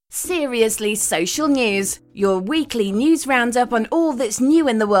Seriously Social News, your weekly news roundup on all that's new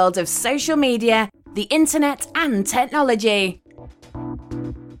in the world of social media, the internet and technology.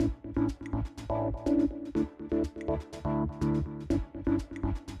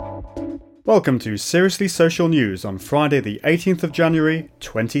 Welcome to Seriously Social News on Friday the 18th of January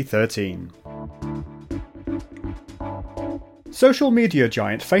 2013. Social media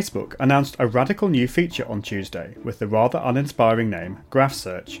giant Facebook announced a radical new feature on Tuesday with the rather uninspiring name Graph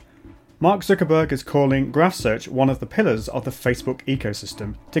Search. Mark Zuckerberg is calling Graph Search one of the pillars of the Facebook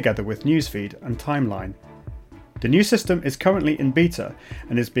ecosystem, together with Newsfeed and Timeline. The new system is currently in beta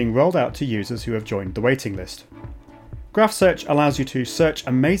and is being rolled out to users who have joined the waiting list. Graph Search allows you to search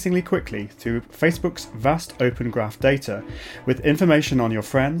amazingly quickly through Facebook's vast open graph data with information on your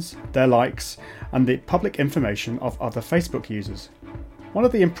friends, their likes, and the public information of other Facebook users. One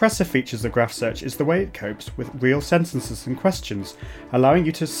of the impressive features of Graph Search is the way it copes with real sentences and questions, allowing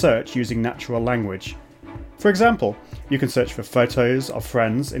you to search using natural language. For example, you can search for photos of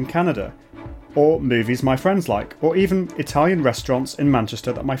friends in Canada, or movies my friends like, or even Italian restaurants in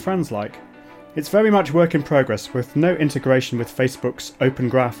Manchester that my friends like. It's very much work in progress with no integration with Facebook's Open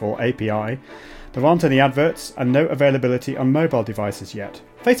Graph or API. There aren't any adverts and no availability on mobile devices yet.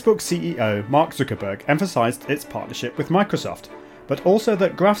 Facebook CEO Mark Zuckerberg emphasised its partnership with Microsoft, but also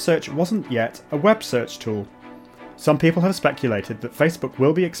that Graph Search wasn't yet a web search tool. Some people have speculated that Facebook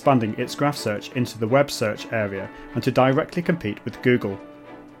will be expanding its Graph Search into the web search area and to directly compete with Google.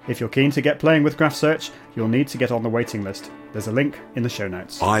 If you're keen to get playing with Graph Search, you'll need to get on the waiting list. There's a link in the show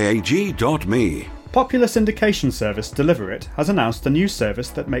notes. IAG.me. Popular syndication service Deliverr has announced a new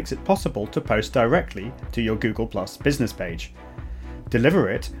service that makes it possible to post directly to your Google Plus business page.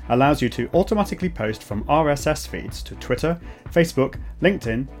 Deliverr allows you to automatically post from RSS feeds to Twitter, Facebook,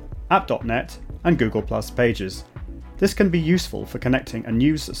 LinkedIn, App.net, and Google Plus pages. This can be useful for connecting a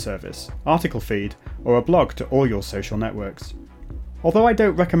news service, article feed, or a blog to all your social networks. Although I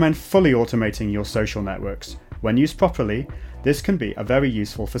don't recommend fully automating your social networks, when used properly, this can be a very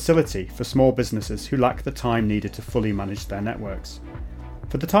useful facility for small businesses who lack the time needed to fully manage their networks.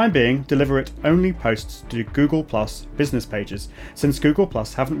 For the time being, Deliverr only posts to Google Plus business pages, since Google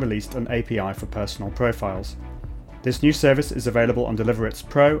Plus haven't released an API for personal profiles. This new service is available on Deliverr's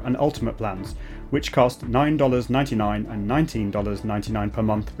Pro and Ultimate plans, which cost $9.99 and $19.99 per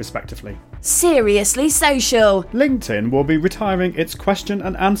month respectively. Seriously Social. LinkedIn will be retiring its question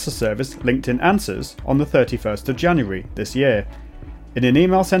and answer service LinkedIn Answers on the 31st of January this year. In an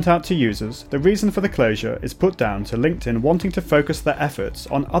email sent out to users, the reason for the closure is put down to LinkedIn wanting to focus their efforts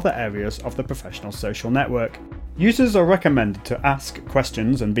on other areas of the professional social network. Users are recommended to ask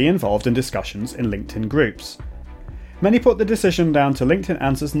questions and be involved in discussions in LinkedIn groups. Many put the decision down to LinkedIn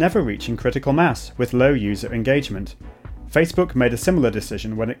Answers never reaching critical mass with low user engagement. Facebook made a similar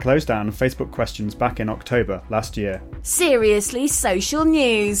decision when it closed down Facebook Questions back in October last year. Seriously Social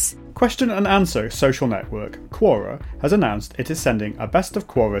News. Question and answer social network Quora has announced it is sending a Best of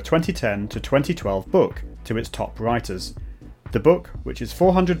Quora 2010 to 2012 book to its top writers. The book, which is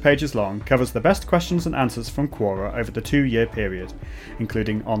 400 pages long, covers the best questions and answers from Quora over the 2-year period,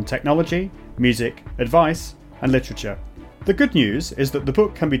 including on technology, music, advice, and literature. The good news is that the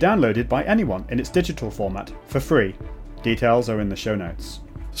book can be downloaded by anyone in its digital format for free. Details are in the show notes.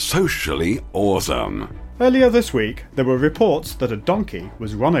 Socially awesome. Earlier this week, there were reports that a donkey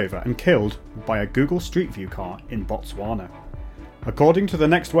was run over and killed by a Google Street View car in Botswana. According to the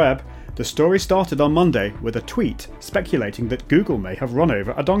Next Web, the story started on Monday with a tweet speculating that Google may have run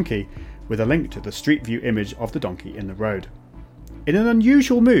over a donkey, with a link to the Street View image of the donkey in the road. In an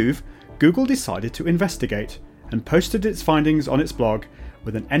unusual move, Google decided to investigate and posted its findings on its blog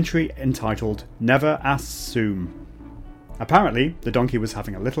with an entry entitled "Never Assume." Apparently, the donkey was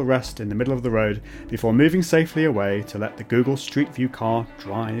having a little rest in the middle of the road before moving safely away to let the Google Street View car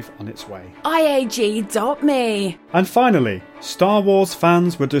drive on its way. IAG.me. And finally, Star Wars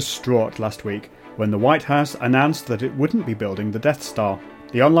fans were distraught last week when the White House announced that it wouldn't be building the Death Star.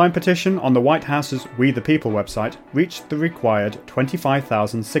 The online petition on the White House's We the People website reached the required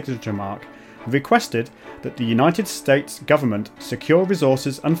 25,000 signature mark and requested that the United States government secure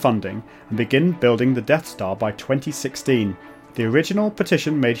resources and funding and begin building the Death Star by 2016. The original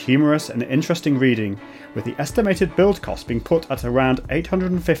petition made humorous and interesting reading, with the estimated build cost being put at around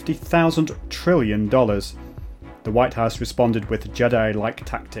 $850,000 trillion. The White House responded with Jedi-like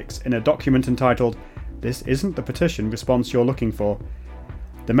tactics in a document entitled, "This isn't the petition response you're looking for."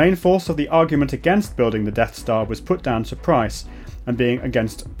 The main force of the argument against building the Death Star was put down to price and being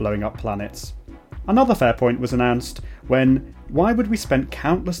against blowing up planets. Another fair point was announced when why would we spend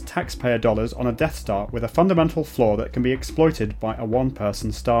countless taxpayer dollars on a Death Star with a fundamental flaw that can be exploited by a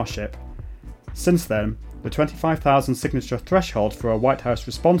one-person starship? Since then, the 25,000 signature threshold for a White House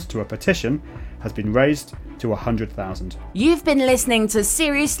response to a petition has been raised to 100,000. You've been listening to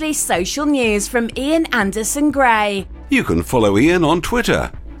Seriously Social News from Ian Anderson Gray. You can follow Ian on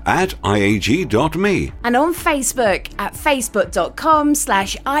Twitter @IAG.me. And on Facebook at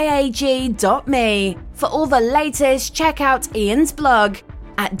facebook.com/IAG.me. For all the latest, check out Ian's blog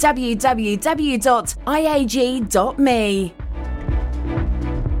at www.iag.me.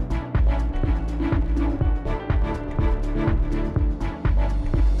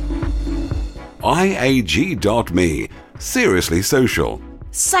 IAG.me. Seriously Social.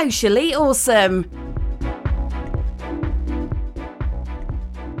 Socially awesome.